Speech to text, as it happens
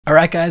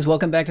Alright guys,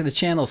 welcome back to the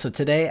channel. So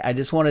today I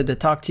just wanted to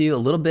talk to you a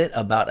little bit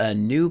about a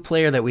new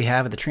player that we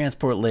have at the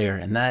transport layer,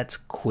 and that's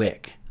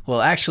QUIC.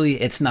 Well, actually,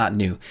 it's not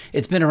new.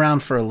 It's been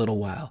around for a little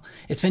while.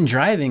 It's been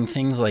driving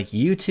things like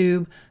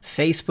YouTube,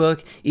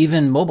 Facebook,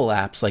 even mobile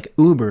apps like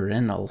Uber,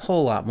 and a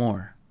whole lot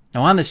more.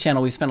 Now on this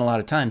channel, we spent a lot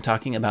of time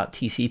talking about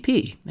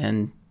TCP,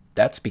 and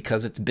that's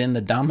because it's been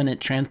the dominant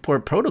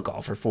transport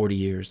protocol for 40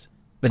 years.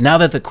 But now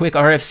that the QUIC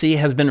RFC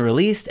has been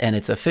released and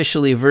it's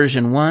officially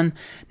version 1,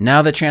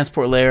 now the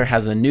transport layer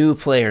has a new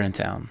player in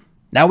town.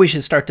 Now we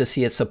should start to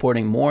see it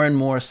supporting more and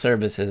more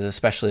services,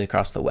 especially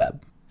across the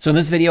web. So in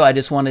this video, I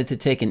just wanted to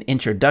take an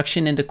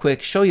introduction into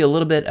QUIC, show you a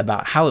little bit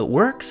about how it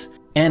works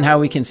and how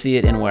we can see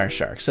it in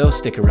Wireshark. So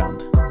stick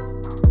around.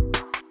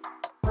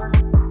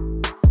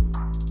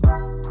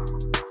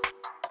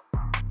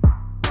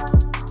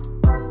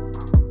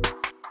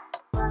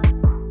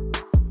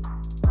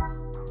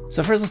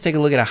 So first, let's take a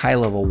look at a high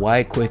level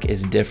why QUIC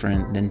is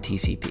different than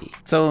TCP.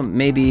 So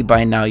maybe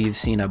by now you've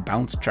seen a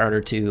bounce chart or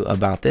two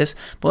about this,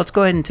 but let's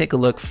go ahead and take a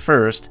look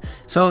first.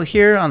 So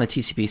here on the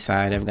TCP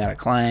side, I've got a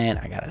client,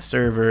 I got a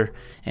server,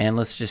 and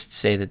let's just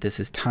say that this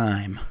is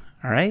time.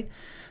 All right.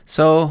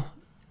 So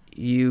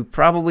you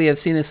probably have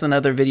seen this in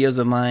other videos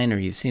of mine, or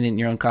you've seen it in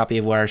your own copy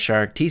of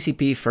Wireshark.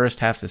 TCP first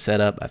has to set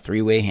up a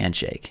three-way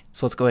handshake.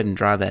 So let's go ahead and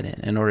draw that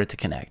in order to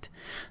connect.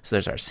 So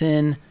there's our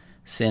SYN,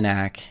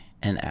 SYN-ACK,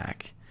 and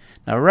ACK.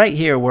 Now right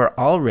here, we're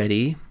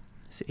already,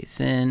 say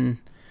SYN,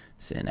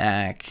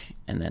 SYN-ACK,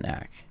 and then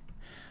ACK.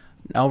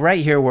 Now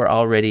right here, we're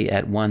already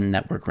at one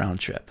network round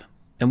trip.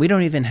 And we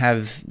don't even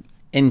have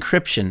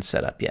encryption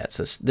set up yet.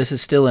 So this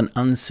is still an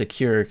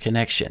unsecure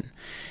connection.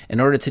 In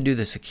order to do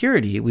the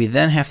security, we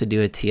then have to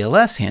do a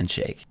TLS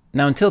handshake.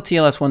 Now until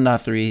TLS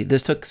 1.3,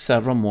 this took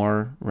several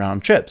more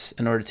round trips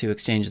in order to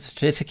exchange the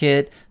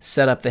certificate,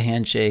 set up the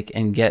handshake,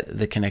 and get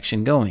the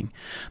connection going.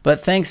 But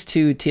thanks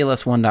to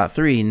TLS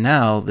 1.3,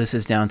 now this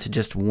is down to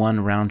just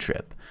one round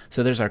trip.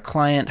 So there's our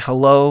client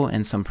hello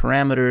and some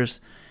parameters.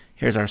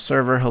 Here's our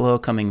server hello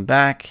coming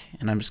back,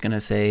 and I'm just going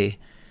to say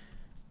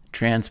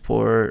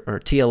transport,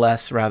 or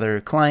TLS rather,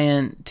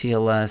 client,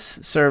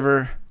 TLS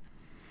server.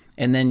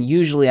 And then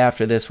usually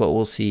after this, what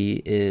we'll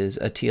see is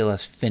a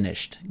TLS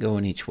finished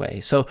going each way.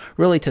 So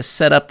really to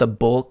set up the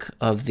bulk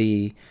of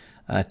the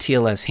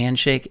TLS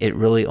handshake, it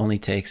really only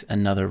takes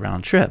another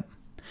round trip.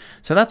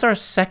 So that's our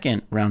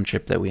second round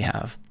trip that we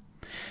have.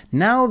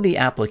 Now the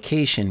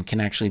application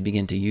can actually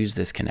begin to use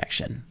this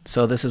connection.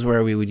 So this is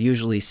where we would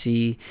usually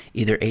see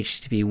either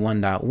HTTP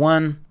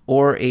 1.1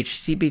 or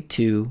HTTP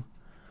 2.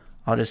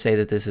 I'll just say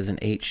that this is an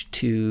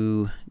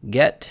H2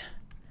 get.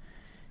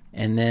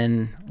 And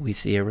then we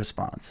see a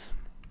response.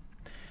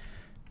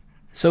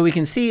 So we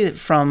can see that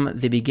from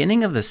the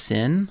beginning of the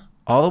SYN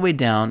all the way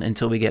down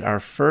until we get our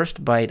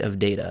first byte of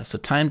data. So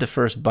time to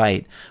first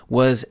byte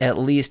was at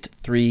least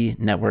 3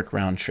 network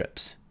round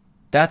trips.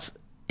 That's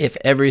if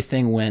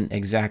everything went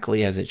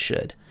exactly as it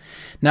should.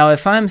 Now,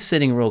 if I'm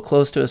sitting real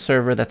close to a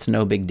server, that's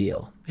no big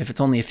deal. If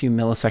it's only a few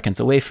milliseconds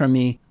away from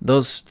me,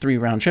 those 3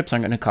 round trips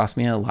aren't going to cost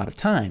me a lot of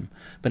time.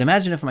 But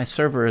imagine if my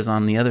server is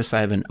on the other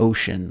side of an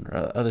ocean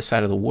or other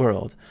side of the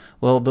world.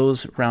 Well,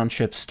 those round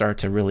trips start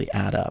to really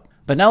add up.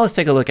 But now let's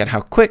take a look at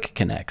how QUIC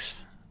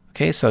connects.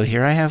 Okay, so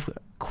here I have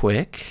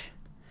QUIC,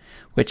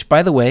 which,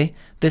 by the way,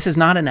 this is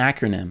not an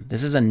acronym.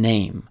 This is a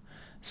name.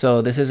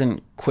 So this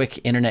isn't QUIC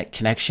Internet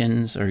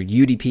Connections or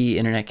UDP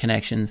Internet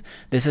Connections.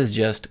 This is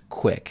just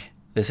QUIC.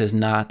 This is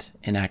not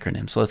an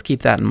acronym. So let's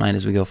keep that in mind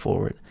as we go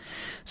forward.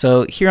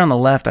 So here on the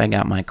left, I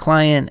got my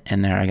client,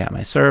 and there I got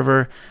my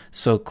server.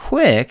 So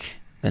QUIC,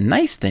 the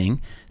nice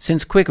thing,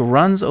 since QUIC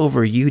runs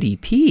over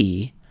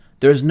UDP,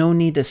 there's no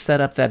need to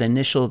set up that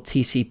initial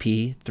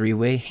TCP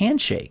three-way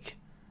handshake.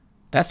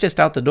 That's just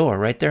out the door.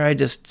 Right there, I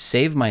just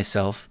saved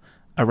myself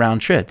a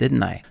round trip,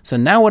 didn't I? So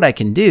now what I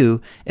can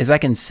do is I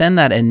can send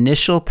that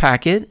initial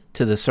packet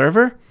to the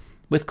server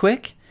with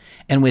QUIC,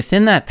 and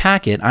within that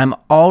packet, I'm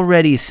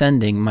already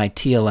sending my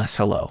TLS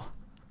hello.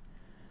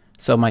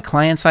 So my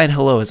client-side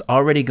hello is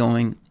already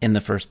going in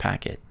the first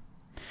packet.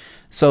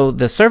 So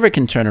the server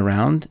can turn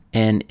around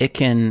and it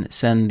can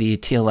send the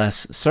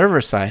TLS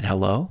server-side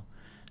hello.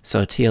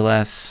 So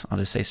TLS, I'll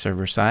just say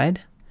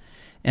server-side.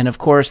 And of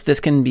course, this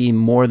can be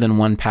more than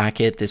one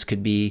packet. This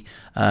could be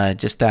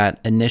just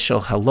that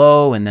initial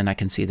hello, and then I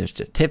can see the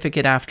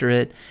certificate after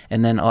it.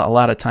 And then a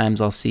lot of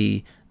times I'll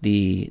see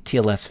the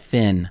TLS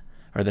fin,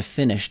 or the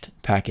finished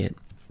packet,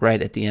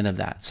 right at the end of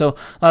that. So a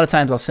lot of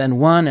times I'll send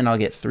 1 and I'll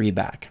get 3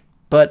 back.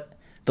 But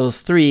those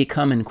 3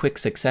 come in quick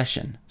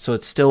succession, so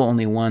it's still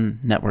only one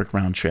network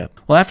round trip.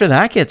 Well, after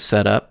that gets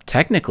set up,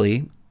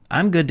 technically,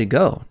 I'm good to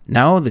go.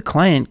 Now the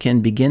client can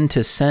begin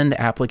to send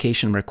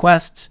application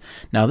requests.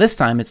 Now this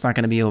time it's not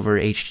going to be over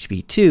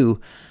HTTP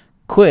 2.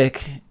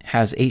 QUIC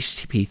has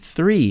HTTP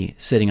 3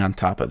 sitting on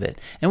top of it.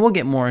 And we'll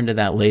get more into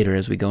that later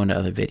as we go into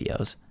other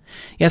videos.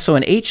 Yeah, so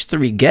an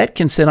H3 get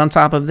can sit on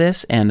top of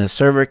this, and the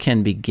server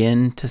can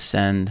begin to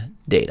send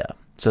data.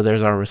 So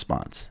there's our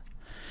response.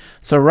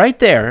 So right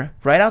there,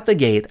 right out the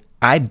gate,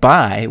 I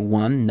buy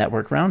one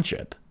network round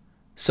trip.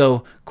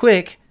 So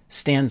QUIC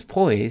stands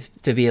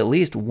poised to be at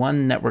least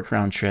one network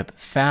round trip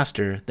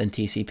faster than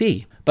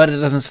TCP. But it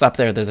doesn't stop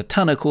there. There's a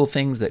ton of cool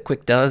things that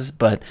QUIC does,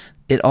 but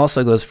it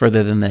also goes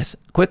further than this.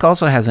 QUIC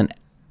also has an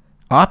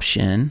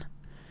option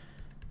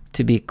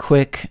to be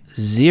QUIC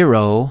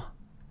 0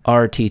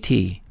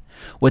 RTT.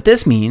 What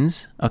this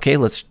means, okay,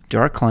 let's do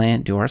our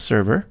client, do our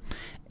server,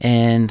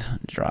 and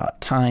draw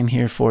time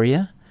here for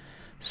you.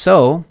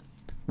 So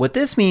what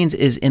this means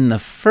is in the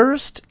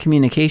first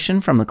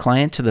communication from the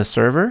client to the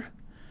server,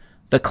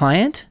 the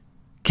client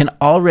can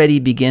already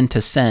begin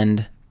to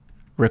send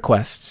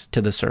requests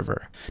to the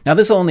server. Now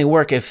this will only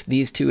work if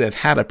these two have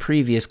had a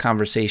previous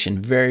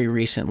conversation very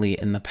recently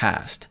in the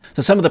past.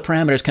 So some of the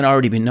parameters can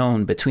already be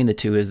known between the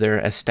two as they're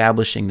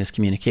establishing this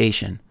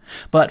communication.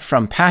 But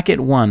from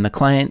packet 1, the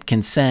client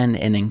can send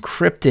an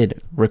encrypted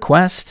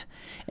request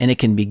and it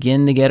can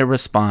begin to get a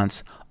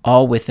response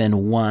all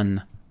within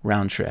one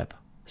round trip.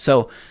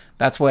 So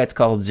that's why it's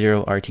called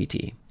 0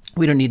 RTT.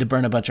 We don't need to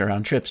burn a bunch of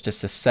round trips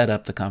just to set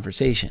up the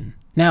conversation.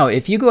 Now,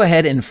 if you go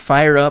ahead and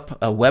fire up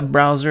a web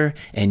browser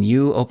and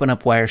you open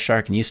up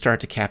Wireshark and you start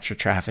to capture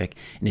traffic,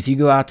 and if you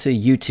go out to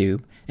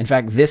YouTube, in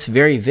fact, this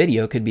very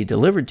video could be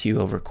delivered to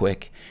you over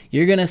QUIC,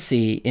 you're going to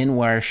see in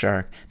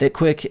Wireshark that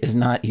QUIC is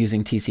not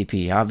using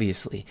TCP,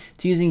 obviously.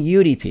 It's using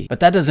UDP. But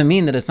that doesn't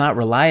mean that it's not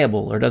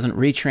reliable or doesn't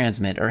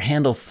retransmit or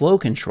handle flow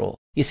control.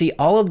 You see,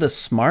 all of the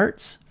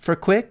smarts for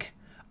QUIC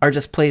are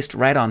just placed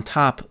right on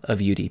top of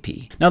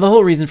UDP. Now, the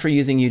whole reason for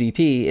using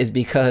UDP is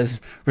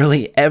because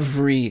really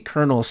every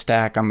kernel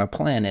stack on the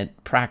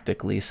planet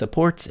practically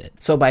supports it.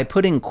 So by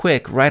putting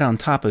QUIC right on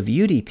top of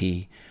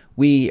UDP,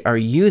 we are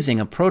using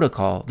a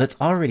protocol that's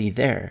already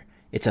there.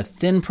 It's a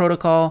thin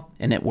protocol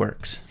and it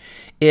works.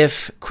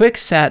 If QUIC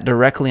sat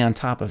directly on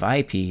top of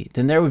IP,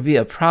 then there would be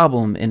a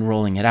problem in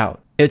rolling it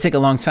out. It would take a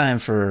long time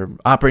for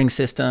operating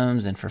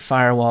systems and for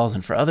firewalls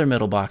and for other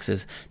middle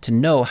boxes to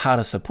know how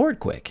to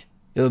support QUIC.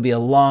 It would be a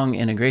long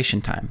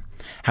integration time.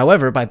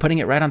 However, by putting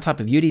it right on top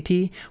of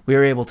UDP, we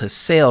were able to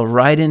sail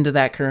right into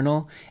that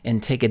kernel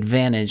and take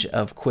advantage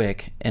of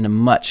QUIC in a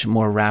much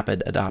more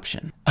rapid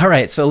adoption. All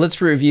right, so let's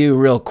review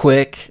real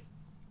quick,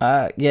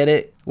 get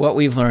it? What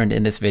we've learned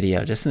in this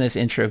video, just in this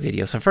intro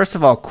video. So first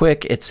of all,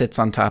 QUIC, it sits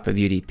on top of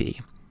UDP.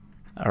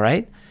 All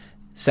right.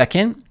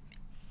 Second,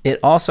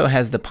 it also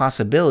has the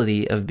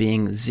possibility of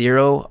being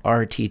 0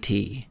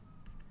 RTT.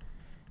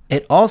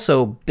 It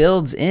also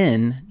builds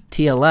in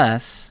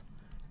TLS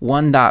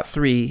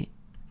 1.3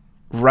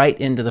 right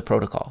into the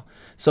protocol.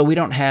 So we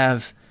don't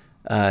have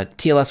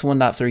TLS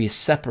 1.3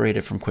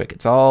 separated from QUIC.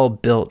 It's all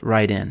built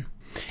right in.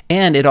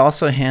 And it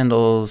also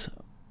handles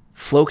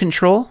flow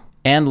control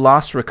and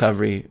loss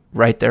recovery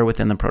right there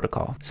within the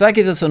protocol. So that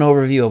gives us an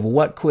overview of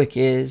what QUIC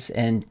is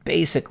and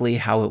basically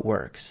how it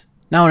works.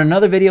 Now in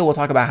another video, we'll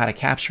talk about how to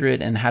capture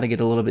it and how to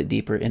get a little bit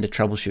deeper into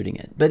troubleshooting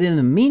it. But in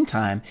the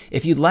meantime,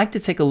 if you'd like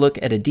to take a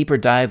look at a deeper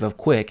dive of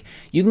QUIC,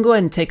 you can go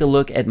ahead and take a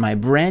look at my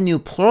brand new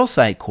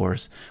Pluralsight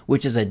course,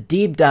 which is a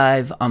deep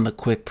dive on the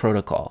QUIC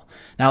protocol.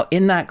 Now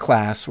in that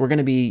class, we're going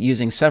to be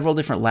using several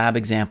different lab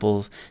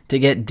examples to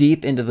get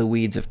deep into the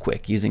weeds of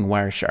QUIC using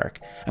Wireshark.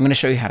 I'm going to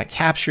show you how to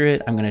capture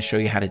it. I'm going to show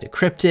you how to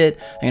decrypt it.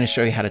 I'm going to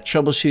show you how to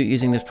troubleshoot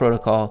using this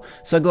protocol.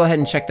 So go ahead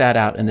and check that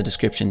out in the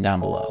description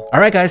down below. All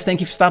right, guys, thank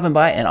you for stopping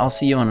by, and I'll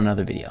see you on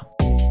another video.